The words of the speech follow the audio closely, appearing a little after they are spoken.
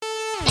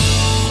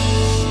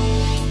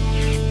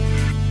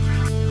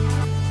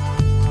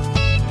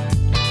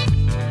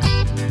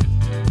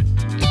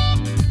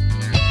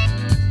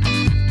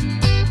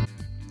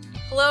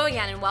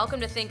welcome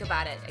to Think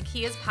About It,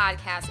 AKHIA's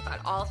podcast about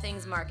all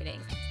things marketing.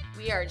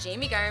 We are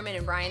Jamie.Gyerman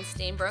and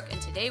Ryan.Stainbrook,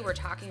 and today we're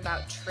talking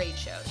about trade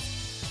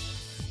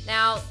shows.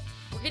 Now,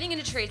 we're getting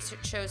into trade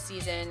show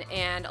season,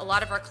 and a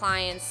lot of our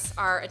clients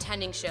are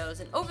attending shows,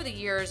 and over the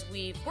years,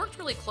 we've worked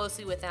really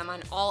closely with them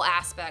on all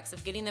aspects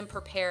of getting them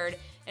prepared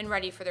and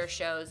ready for their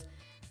shows.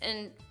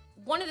 And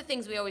one of the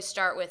things we always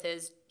start with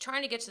is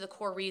trying to get to the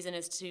core reason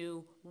as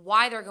to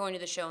why they're going to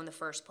the show in the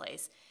first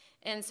place.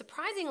 And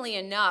surprisingly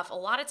enough, a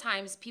lot of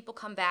times people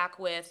come back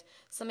with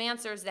some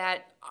answers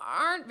that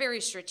aren't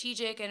very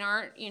strategic and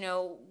aren't,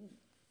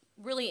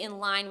 really in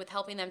line with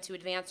helping them to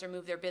advance or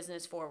move their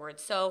business forward.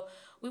 So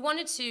we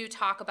wanted to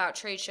talk about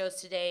trade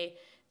shows today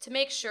to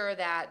make sure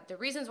that the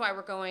reasons why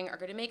we're going are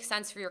going to make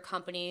sense for your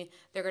company,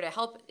 they're going to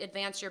help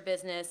advance your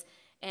business,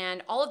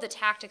 and all of the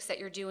tactics that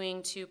you're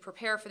doing to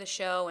prepare for the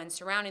show and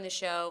surrounding the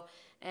show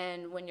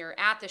and when you're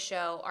at the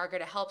show are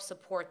going to help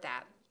support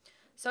that.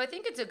 So I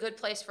think it's a good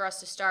place for us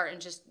to start and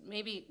just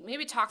maybe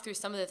talk through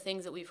some of the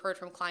things that we've heard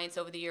from clients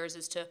over the years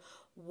as to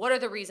what are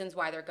the reasons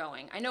why they're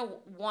going. I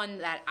know one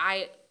that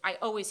I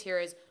always hear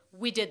is,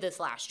 we did this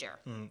last year.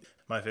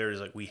 My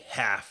favorite is we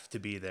have to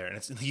be there.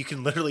 And you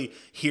can literally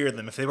hear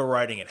them. If they were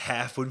writing it,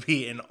 half would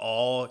be in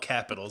all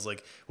capitals.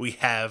 We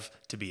have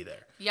to be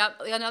there.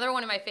 Yep. Another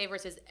one of my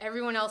favorites is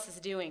everyone else is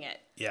doing it.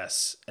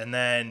 Yes. And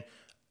then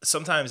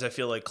sometimes I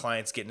feel like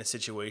clients get in a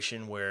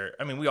situation where,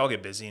 we all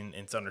get busy and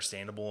it's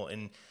understandable.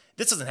 And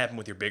this doesn't happen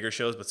with your bigger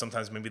shows, but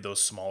sometimes maybe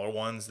those smaller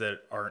ones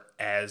that aren't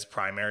as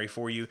primary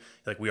for you,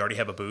 we already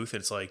have a booth.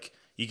 It's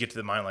you get to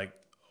the mind,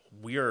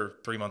 we are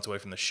 3 months away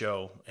from the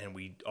show and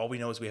all we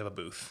know is we have a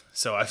booth.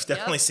 So I've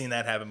definitely seen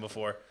that happen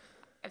before.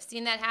 I've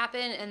seen that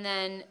happen, and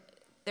then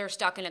they're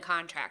stuck in a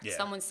contract. Yeah.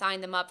 Someone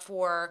signed them up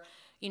for,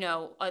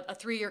 a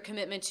 3-year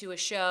commitment to a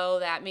show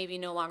that maybe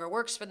no longer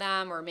works for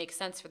them or makes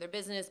sense for their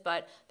business,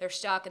 but they're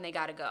stuck and they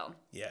got to go.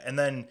 Yeah. And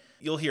then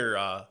you'll hear,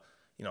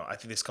 I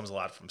think this comes a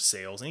lot from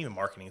sales and even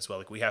marketing as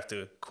well. We have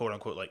to quote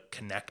unquote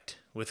connect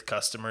with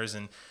customers.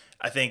 And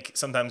I think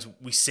sometimes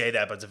we say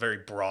that, but it's a very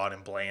broad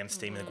and bland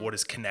statement. What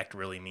does connect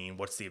really mean?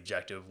 What's the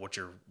objective? What's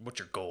your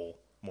goal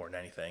more than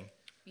anything?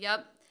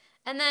 Yep.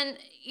 And then,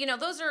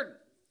 those are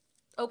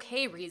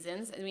okay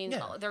reasons.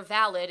 Yeah. They're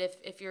valid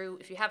if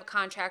you have a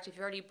contract, if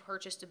you already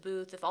purchased a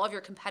booth, if all of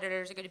your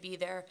competitors are going to be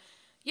there.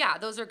 Yeah,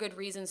 those are good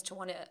reasons to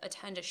want to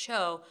attend a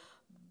show.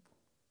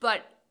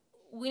 But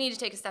we need to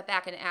take a step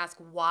back and ask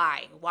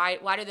why.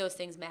 Why do those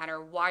things matter?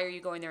 Why are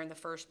you going there in the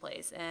first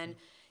place? And,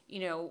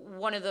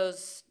 one of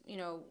those,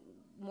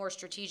 more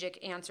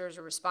strategic answers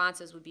or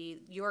responses would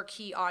be your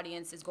key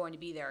audience is going to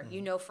be there.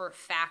 You know for a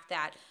fact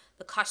that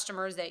the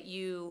customers that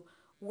you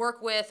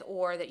work with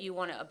or that you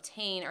want to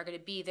obtain are going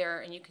to be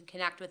there and you can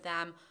connect with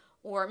them.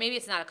 Or maybe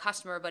it's not a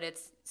customer, but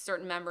it's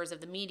certain members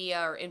of the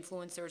media or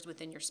influencers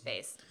within your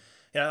space.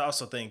 Yeah, I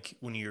also think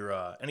when you're,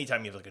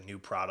 anytime you have a new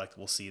product,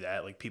 we'll see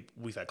that.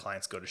 We've had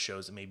clients go to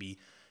shows that maybe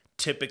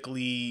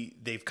typically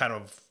they've kind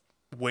of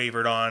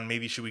wavered on,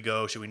 maybe should we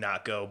go, should we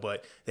not go,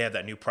 but they have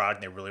that new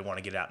product and they really want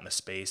to get out in the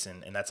space,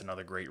 and that's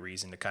another great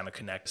reason to kind of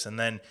connect. And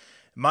then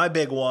my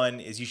big one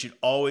is you should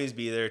always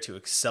be there to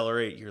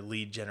accelerate your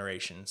lead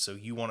generation. So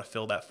you want to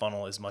fill that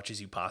funnel as much as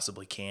you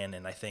possibly can,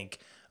 and I think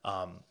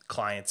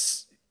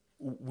clients,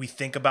 we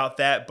think about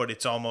that, but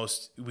it's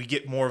almost, we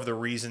get more of the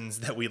reasons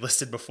that we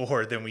listed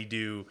before than we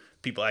do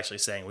people actually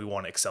saying we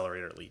want to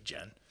accelerate our lead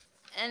gen.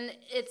 And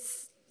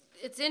it's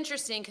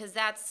interesting because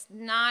that's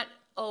not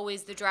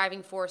always the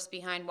driving force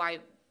behind why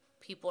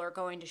people are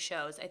going to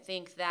shows. I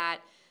think that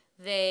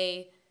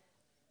they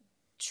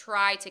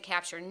try to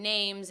capture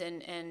names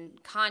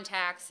and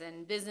contacts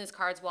and business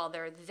cards while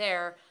they're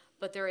there,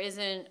 but there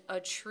isn't a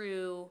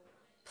true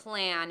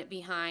plan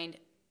behind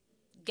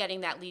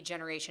getting that lead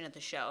generation at the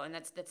show. And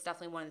that's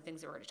definitely one of the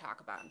things that we're going to talk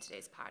about in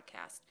today's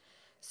podcast.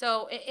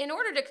 So in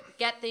order to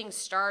get things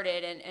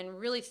started and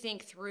really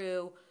think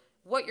through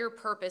what your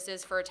purpose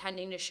is for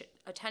attending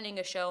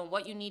a show and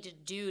what you need to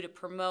do to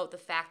promote the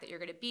fact that you're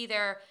going to be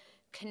there,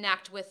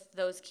 connect with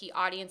those key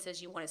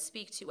audiences you want to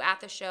speak to at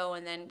the show,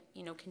 and then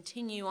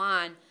continue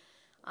on,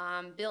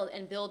 build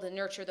and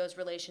nurture those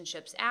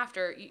relationships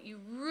after, you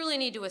really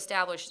need to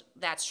establish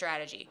that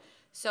strategy.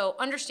 So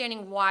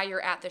understanding why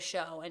you're at the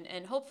show,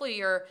 and hopefully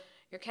you're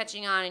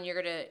catching on and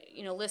you're going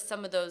to list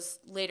some of those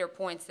later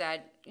points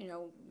that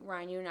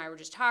Ryan, you and I were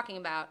just talking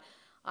about.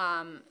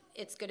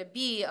 It's going to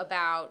be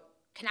about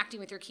connecting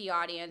with your key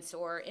audience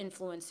or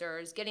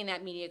influencers, getting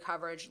that media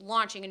coverage,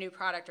 launching a new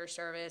product or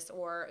service,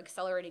 or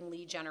accelerating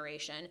lead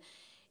generation.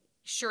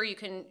 Sure, you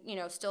can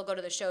still go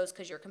to the shows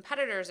because your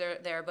competitors are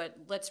there, but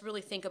let's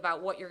really think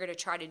about what you're going to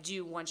try to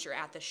do once you're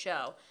at the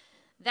show.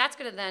 That's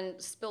going to then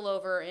spill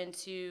over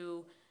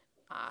into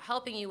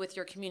helping you with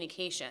your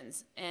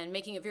communications and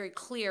making it very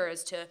clear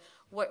as to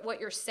what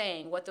you're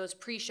saying, what those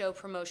pre-show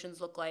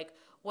promotions look like,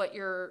 what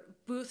your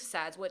booth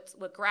says,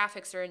 what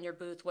graphics are in your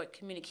booth, what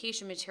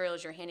communication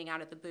materials you're handing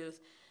out at the booth.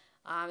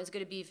 Is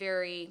going to be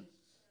very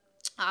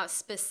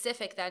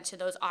specific then to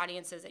those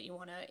audiences that you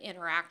want to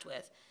interact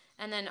with.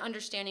 And then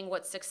understanding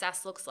what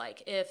success looks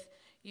like. If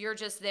you're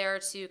just there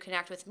to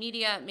connect with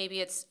media.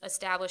 Maybe it's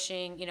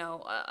establishing,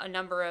 a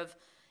number of,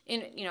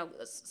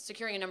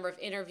 securing a number of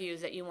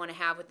interviews that you want to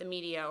have with the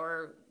media,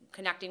 or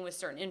connecting with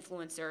certain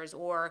influencers,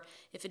 or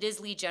if it is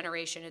lead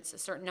generation, it's a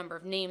certain number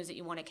of names that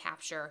you want to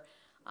capture.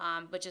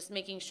 But just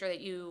making sure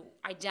that you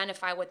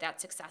identify what that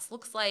success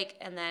looks like,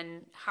 and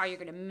then how you're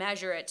going to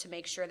measure it to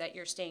make sure that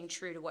you're staying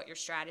true to what your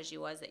strategy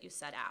was that you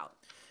set out.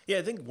 Yeah,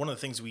 I think one of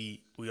the things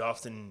we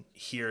often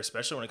hear,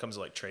 especially when it comes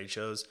to like trade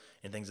shows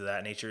and things of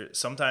that nature,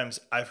 sometimes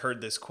I've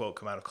heard this quote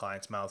come out of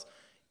clients' mouths: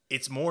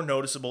 it's more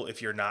noticeable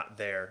if you're not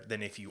there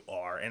than if you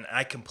are. And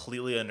I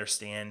completely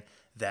understand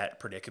that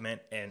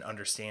predicament and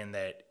understand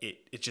that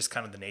it's just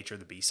kind of the nature of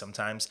the beast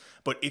sometimes.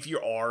 But if you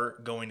are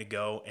going to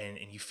go and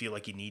you feel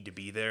like you need to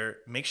be there,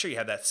 make sure you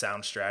have that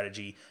sound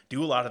strategy.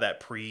 Do a lot of that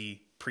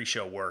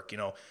pre-show work.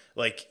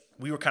 Like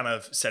we were kind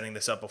of setting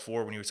this up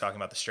before when you were talking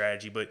about the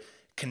strategy, but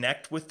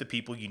connect with the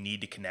people you need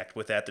to connect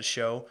with at the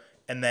show,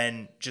 and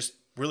then just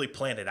really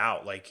plan it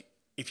out. Like,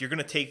 if you're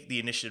going to take the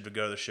initiative to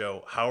go to the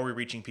show, how are we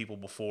reaching people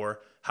before?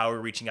 How are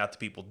we reaching out to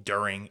people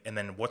during? And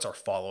then what's our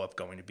follow-up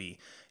going to be?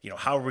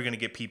 How are we going to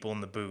get people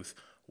in the booth?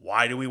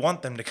 Why do we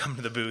want them to come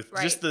to the booth?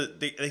 Right. Just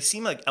they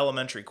seem like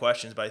elementary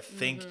questions, but I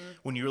think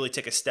when you really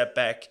take a step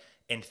back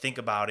and think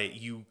about it,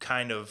 you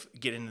kind of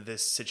get into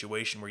this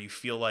situation where you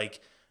feel like,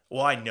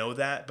 well, I know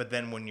that, but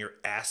then when you're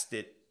asked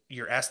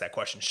that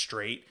question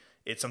straight,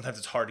 sometimes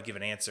it's hard to give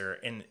an answer,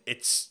 and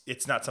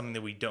it's not something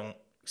that we don't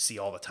see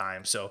all the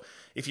time. So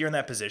if you're in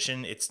that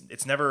position,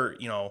 it's never,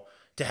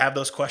 to have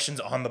those questions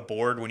on the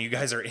board when you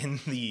guys are in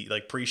the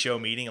like pre-show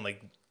meeting and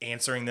like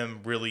answering them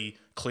really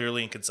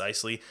clearly and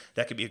concisely.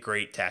 That could be a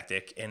great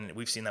tactic, and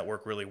we've seen that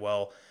work really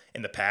well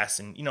in the past.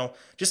 And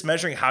just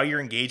measuring how you're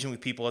engaging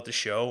with people at the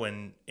show,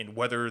 and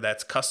whether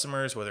that's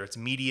customers, whether it's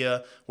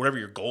media, whatever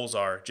your goals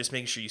are, just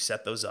making sure you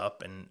set those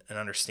up and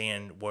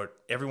understand what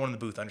everyone in the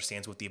booth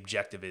understands what the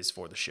objective is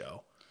for the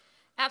show.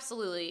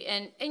 Absolutely.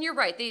 And you're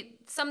right.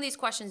 Some of these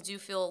questions do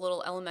feel a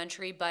little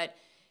elementary, but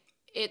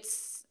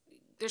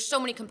there's so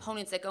many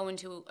components that go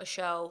into a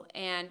show,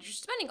 and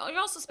you're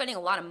also spending a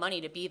lot of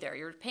money to be there.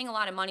 You're paying a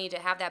lot of money to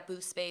have that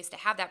booth space, to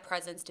have that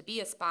presence, to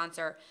be a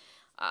sponsor.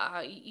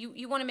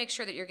 You want to make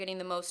sure that you're getting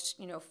the most,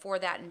 for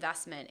that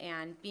investment,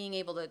 and being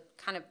able to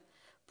kind of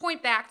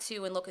point back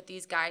to and look at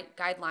these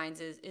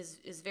guidelines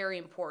is very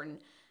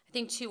important. I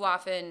think too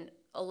often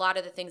a lot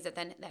of the things that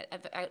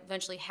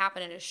eventually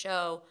happen at a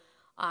show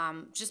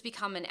just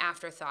become an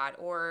afterthought,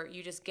 or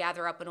you just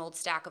gather up an old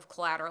stack of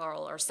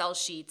collateral or sell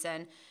sheets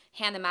and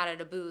hand them out at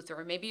a booth,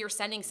 or maybe you're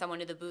sending someone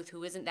to the booth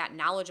who isn't that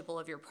knowledgeable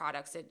of your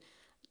products.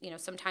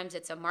 Sometimes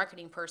it's a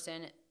marketing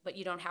person, but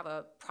you don't have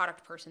a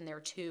product person there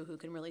too who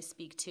can really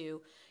speak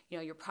to,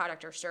 your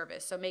product or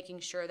service. So making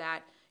sure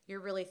that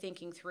you're really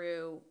thinking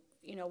through,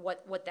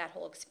 what that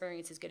whole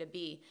experience is going to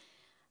be.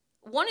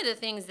 One of the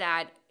things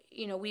that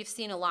we've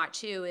seen a lot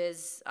too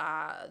is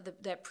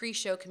that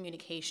pre-show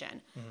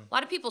communication. Mm-hmm. A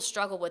lot of people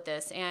struggle with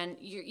this, and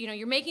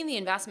you're making the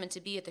investment to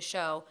be at the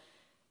show.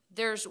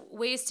 There's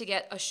ways to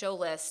get a show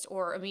list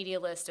or a media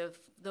list of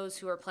those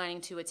who are planning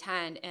to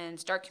attend, and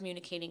start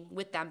communicating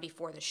with them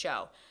before the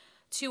show.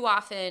 Too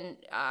often,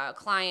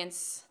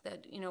 clients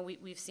that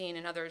we've seen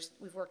and others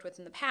we've worked with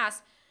in the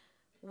past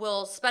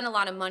will spend a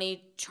lot of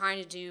money trying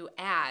to do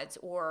ads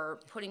or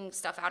putting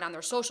stuff out on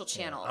their social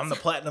channels. I'm the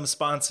platinum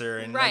sponsor,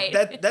 and right.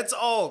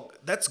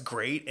 That's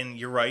great, and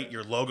you're right,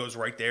 your logo's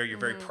right there, you're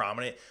very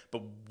prominent,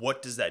 but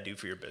what does that do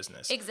for your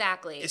business?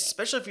 Exactly.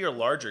 Especially if you're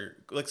larger.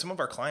 Like, some of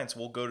our clients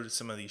will go to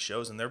some of these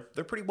shows and they're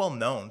pretty well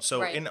known.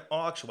 So right. In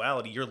all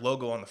actuality, your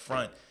logo on the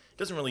front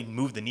doesn't really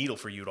move the needle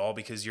for you at all,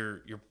 because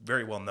you're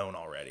very well known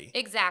already.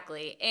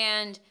 Exactly.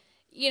 And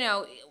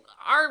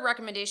our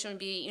recommendation would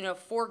be,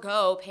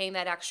 forego paying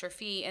that extra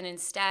fee, and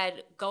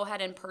instead go ahead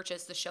and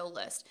purchase the show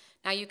list.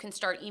 Now you can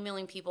start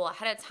emailing people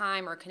ahead of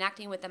time or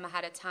connecting with them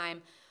ahead of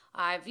time.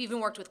 I've even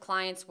worked with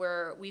clients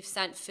where we've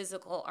sent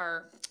physical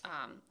or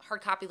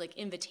hard copy like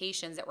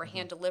invitations that were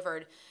hand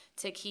delivered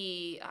to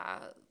key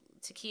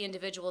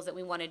individuals that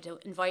we wanted to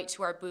invite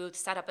to our booth,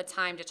 set up a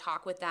time to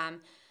talk with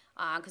them,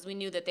 because we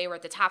knew that they were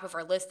at the top of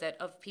our list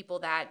of people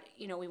that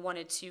we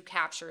wanted to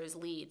capture as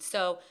leads.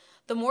 So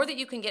the more that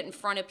you can get in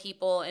front of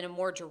people in a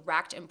more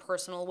direct and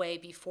personal way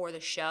before the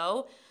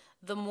show,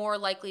 the more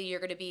likely you're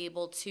going to be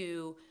able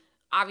to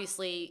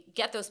obviously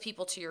get those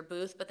people to your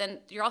booth, but then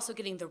you're also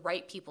getting the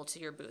right people to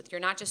your booth.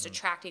 You're not just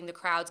attracting the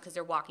crowds because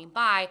they're walking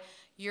by.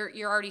 You're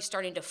already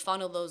starting to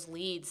funnel those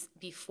leads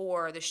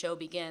before the show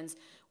begins,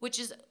 which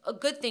is a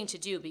good thing to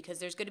do, because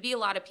there's going to be a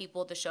lot of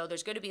people at the show.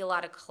 There's going to be a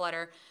lot of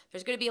clutter.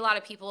 There's going to be a lot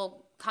of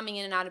people coming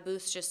in and out of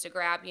booths just to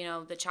grab,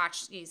 the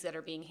tchotchkes that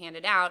are being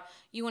handed out.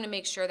 You want to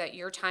make sure that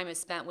your time is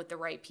spent with the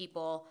right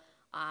people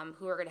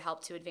who are going to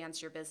help to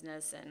advance your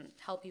business and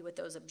help you with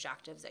those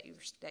objectives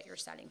that you're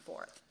setting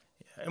forth.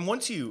 And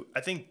I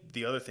think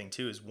the other thing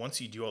too is,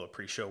 once you do all the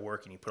pre-show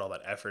work and you put all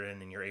that effort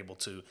in, and you're able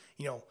to,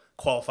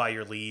 qualify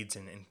your leads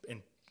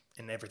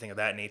and everything of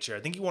that nature, I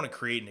think you want to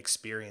create an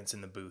experience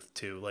in the booth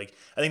too. Like,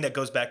 I think that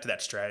goes back to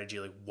that strategy.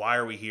 Like, why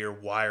are we here?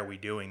 Why are we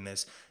doing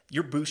this?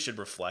 your booth should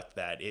reflect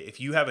that.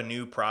 If you have a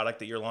new product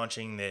that you're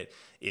launching that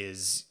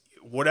is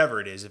whatever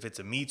it is, if it's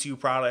a Me Too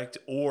product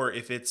or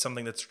if it's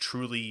something that's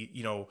truly,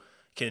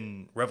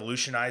 can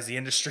revolutionize the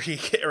industry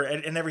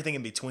and everything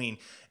in between,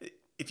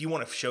 if you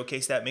want to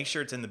showcase that, make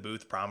sure it's in the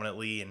booth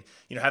prominently and,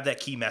 have that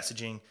key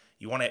messaging.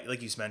 You want to,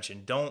 like you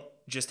mentioned, don't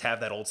just have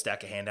that old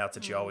stack of handouts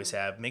that you always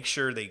have. Make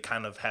sure they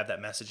kind of have that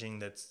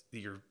messaging that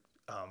you're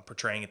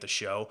portraying at the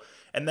show.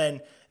 And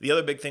then the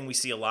other big thing we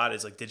see a lot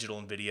is like digital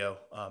and video.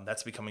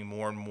 That's becoming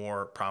more and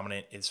more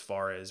prominent as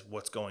far as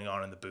what's going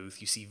on in the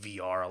booth. You see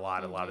VR a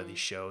lot of these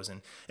shows,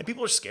 and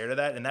people are scared of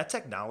that. And that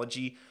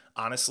technology,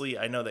 honestly,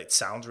 I know that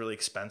sounds really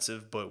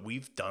expensive, but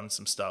we've done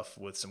some stuff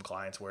with some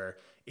clients where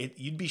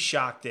you'd be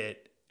shocked at.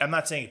 I'm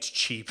not saying it's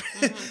cheap,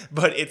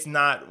 but it's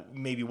not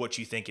maybe what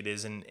you think it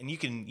is. And you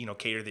can,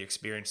 cater the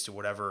experience to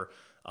whatever,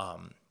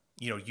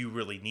 you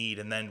really need.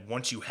 And then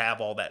once you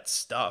have all that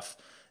stuff,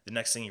 the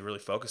next thing you really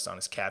focus on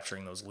is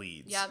capturing those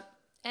leads. Yep.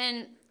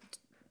 And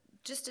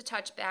just to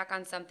touch back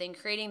on something,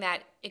 creating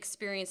that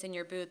experience in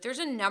your booth, there's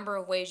a number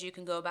of ways you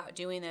can go about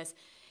doing this.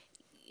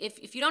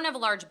 If you don't have a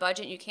large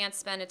budget, you can't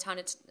spend a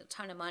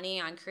ton of money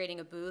on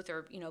creating a booth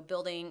or,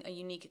 building a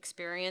unique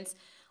experience.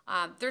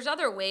 There's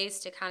other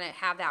ways to kind of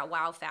have that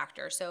wow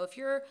factor. So if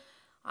you're,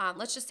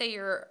 let's just say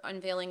you're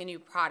unveiling a new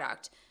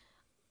product.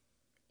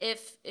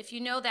 If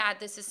you know that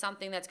this is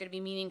something that's going to be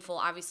meaningful,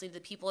 obviously to the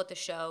people at the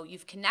show,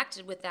 you've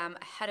connected with them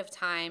ahead of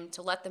time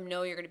to let them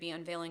know you're going to be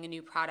unveiling a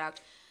new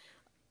product.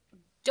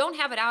 Don't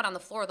have it out on the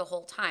floor the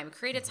whole time.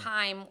 Create a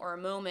time or a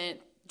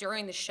moment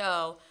during the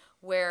show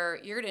where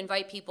you're going to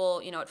invite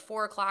people, at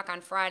 4 o'clock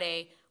on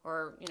Friday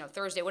or,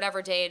 Thursday,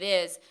 whatever day it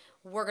is,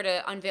 we're going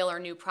to unveil our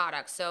new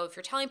product. So if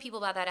you're telling people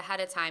about that ahead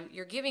of time,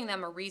 you're giving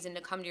them a reason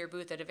to come to your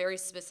booth at a very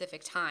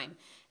specific time.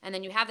 And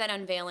then you have that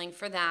unveiling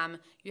for them.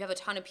 You have a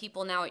ton of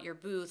people now at your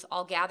booth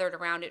all gathered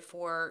around it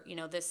for,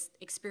 this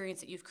experience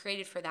that you've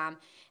created for them.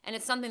 And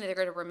it's something that they're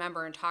going to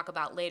remember and talk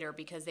about later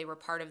because they were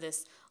part of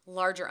this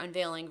larger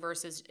unveiling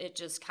versus it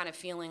just kind of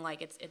feeling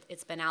like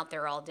it's been out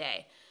there all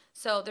day.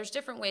 So there's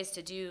different ways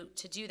to do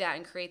that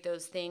and create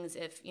those things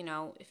if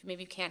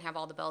maybe you can't have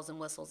all the bells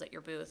and whistles at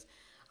your booth.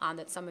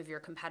 That some of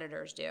your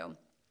competitors do.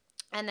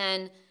 And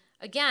then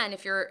again,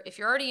 if you're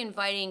already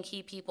inviting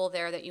key people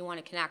there that you want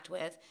to connect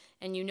with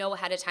and you know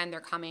ahead of time they're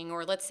coming,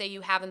 or let's say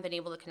you haven't been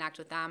able to connect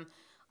with them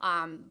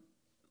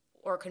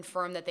or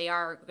confirm that they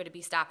are going to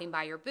be stopping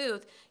by your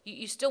booth,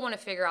 you still want to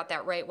figure out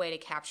that right way to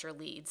capture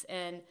leads.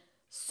 And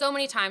so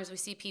many times we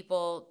see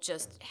people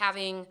just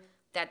having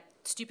that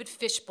stupid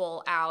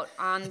fishbowl out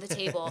on the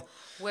table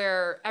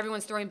where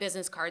everyone's throwing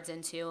business cards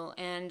into,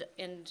 and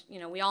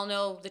we all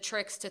know the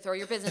tricks to throw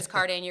your business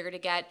card in. You're going to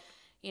get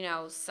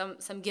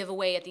some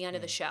giveaway at the end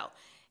of the show,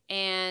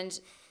 and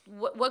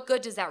what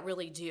good does that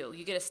really do?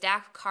 You get a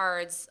stack of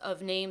cards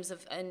of names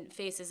and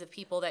faces of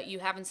people that you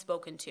haven't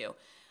spoken to.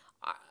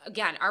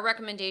 Again, our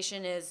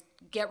recommendation is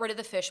get rid of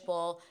the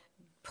fishbowl,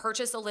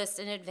 purchase a list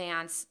in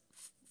advance,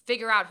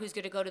 figure out who's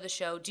going to go to the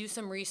show, do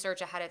some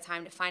research ahead of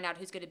time to find out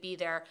who's going to be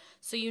there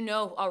so you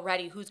know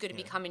already who's going to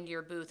be coming to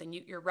your booth and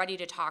you're ready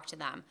to talk to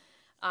them.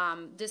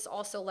 This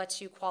also lets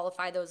you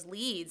qualify those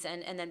leads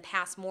and then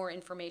pass more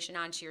information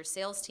on to your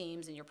sales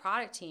teams and your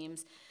product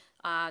teams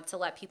to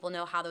let people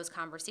know how those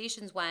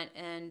conversations went,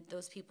 and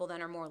those people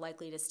then are more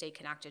likely to stay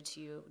connected to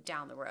you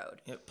down the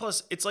road. Yeah,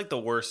 plus, it's like the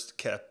worst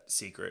kept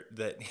secret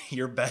that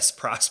your best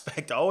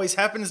prospect always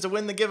happens to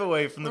win the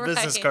giveaway from the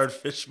business card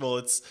fishbowl.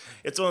 It's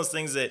one of those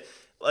things that,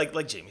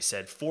 like Jamie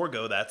said,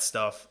 forego that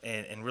stuff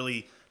and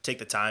really take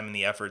the time and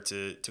the effort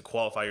to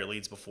qualify your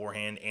leads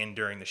beforehand and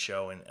during the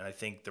show. And I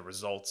think the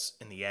results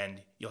in the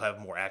end, you'll have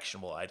more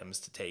actionable items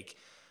to take,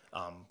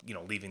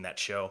 leaving that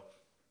show.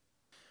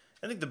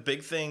 I think the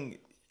big thing,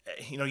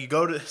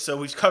 so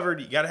we've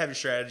covered, you got to have your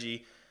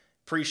strategy,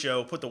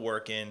 pre-show, put the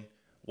work in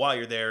while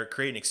you're there,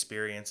 create an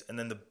experience. And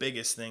then the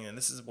biggest thing, and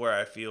this is where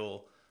I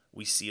feel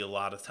we see a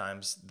lot of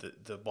times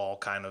the ball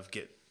kind of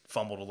get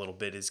fumbled a little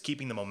bit, is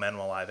keeping the momentum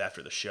alive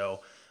after the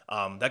show.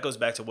 That goes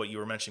back to what you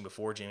were mentioning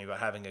before, Jamie, about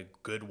having a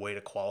good way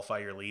to qualify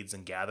your leads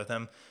and gather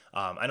them.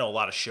 I know a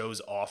lot of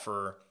shows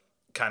offer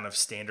kind of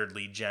standard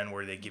lead gen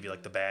where they give you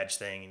like the badge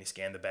thing and you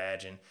scan the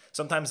badge, and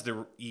sometimes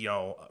the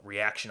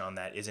reaction on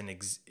that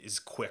isn't as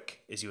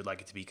quick as you would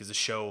like it to be, because the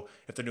show,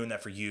 if they're doing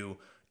that for you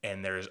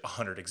and there's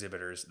 100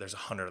 exhibitors, there's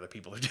 100 other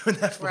people who are doing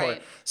that for right.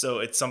 it. So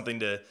it's something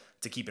to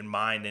keep in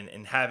mind,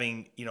 and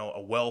having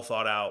a well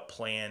thought out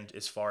plan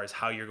as far as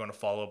how you're going to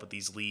follow up with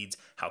these leads,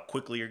 how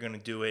quickly you're going to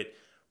do it,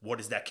 what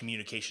does that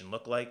communication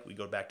look like. We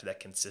go back to that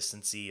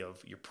consistency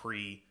of your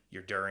pre,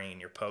 your during, and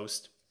your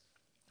post.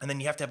 And then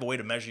you have to have a way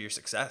to measure your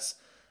success.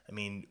 I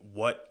mean,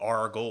 what are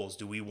our goals?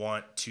 Do we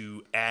want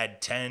to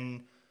add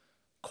 10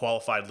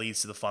 qualified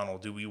leads to the funnel?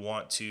 Do we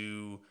want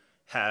to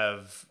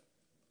have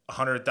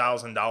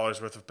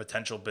 $100,000 worth of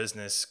potential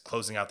business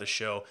closing out the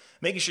show?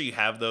 Making sure you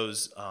have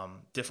those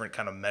different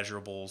kind of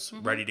measurables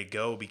ready to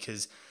go,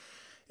 because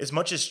as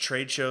much as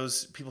trade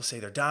shows, people say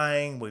they're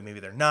dying, well, maybe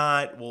they're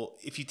not. Well,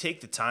 if you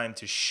take the time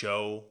to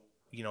show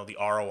the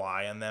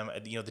ROI on them.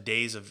 The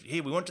days of,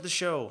 hey, we went to the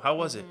show. How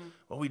was it?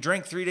 Well, we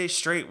drank 3 days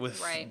straight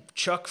with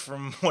Chuck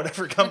from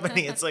whatever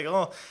company. It's like,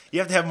 oh, you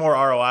have to have more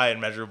ROI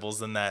and measurables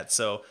than that.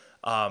 So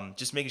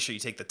just making sure you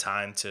take the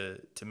time to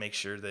make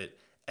sure that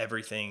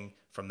everything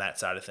from that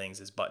side of things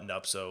is buttoned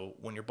up. So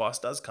when your boss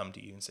does come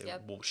to you and say,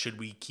 well, should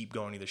we keep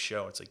going to the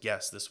show? It's like,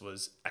 yes, this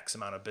was X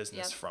amount of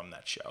business from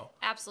that show.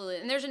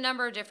 Absolutely. And there's a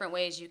number of different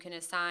ways you can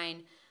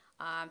assign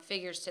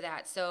figures to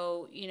that.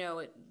 So,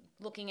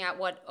 looking at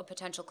what a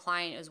potential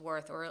client is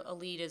worth or a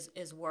lead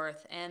is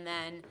worth, and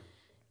then,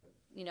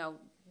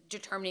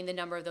 determining the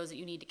number of those that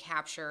you need to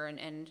capture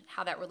and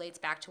how that relates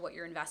back to what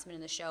your investment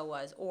in the show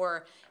was.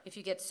 Or if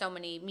you get so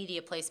many media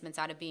placements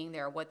out of being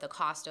there, what the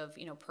cost of,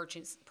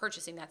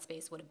 purchasing that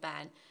space would have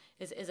been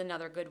is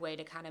another good way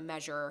to kind of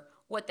measure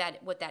what that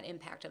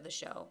impact of the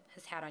show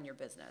has had on your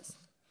business.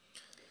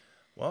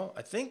 Well,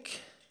 I think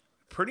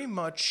pretty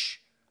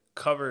much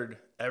covered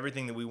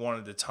everything that we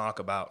wanted to talk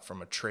about from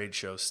a trade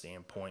show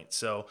standpoint.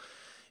 So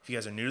if you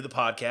guys are new to the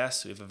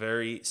podcast, we have a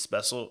very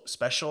special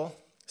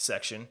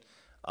section.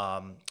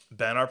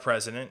 Ben, our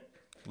president,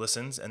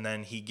 listens, and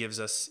then he gives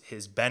us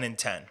his Ben in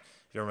 10. If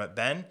you ever met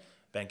Ben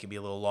can be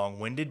a little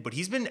long-winded, but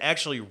he's been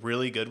actually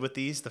really good with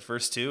these, the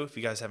first two. If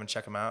you guys haven't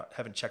checked them out,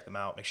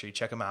 make sure you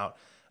check them out.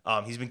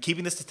 He's been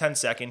keeping this to 10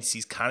 seconds.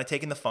 He's kind of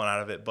taking the fun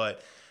out of it,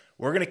 but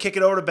we're going to kick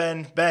it over to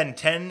Ben. Ben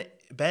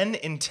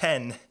in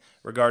 10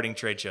 regarding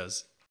trade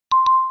shows.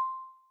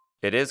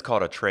 It is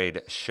called a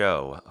trade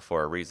show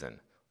for a reason.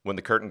 When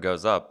the curtain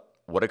goes up,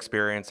 what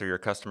experience are your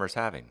customers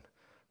having?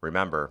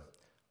 Remember,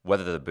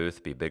 whether the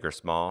booth be big or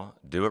small,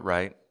 do it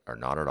right or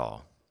not at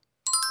all.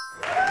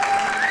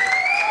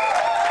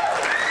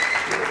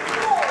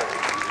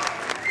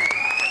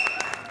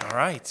 All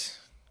right.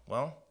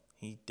 Well,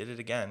 he did it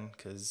again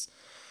because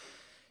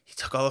he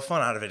took all the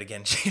fun out of it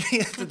again.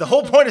 The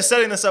whole point of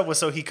setting this up was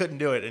so he couldn't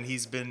do it, and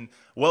he's been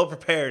well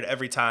prepared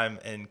every time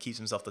and keeps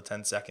himself to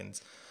 10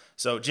 seconds.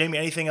 So, Jamie,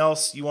 anything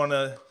else you want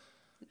to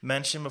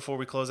mention before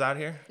we close out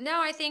here?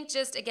 No, I think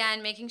just,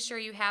 again, making sure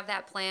you have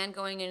that plan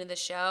going into the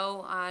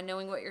show,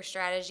 knowing what your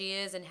strategy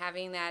is, and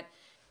having that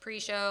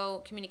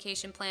pre-show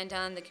communication plan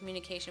done, the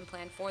communication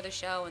plan for the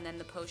show, and then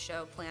the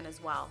post-show plan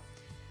as well.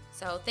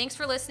 So thanks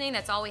for listening.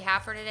 That's all we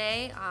have for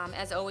today.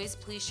 As always,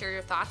 please share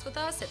your thoughts with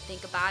us at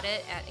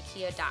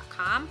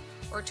ThinkAboutIt@AKHIA.com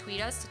or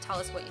tweet us to tell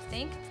us what you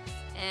think,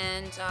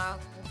 and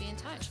we'll be in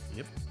touch.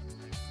 Yep.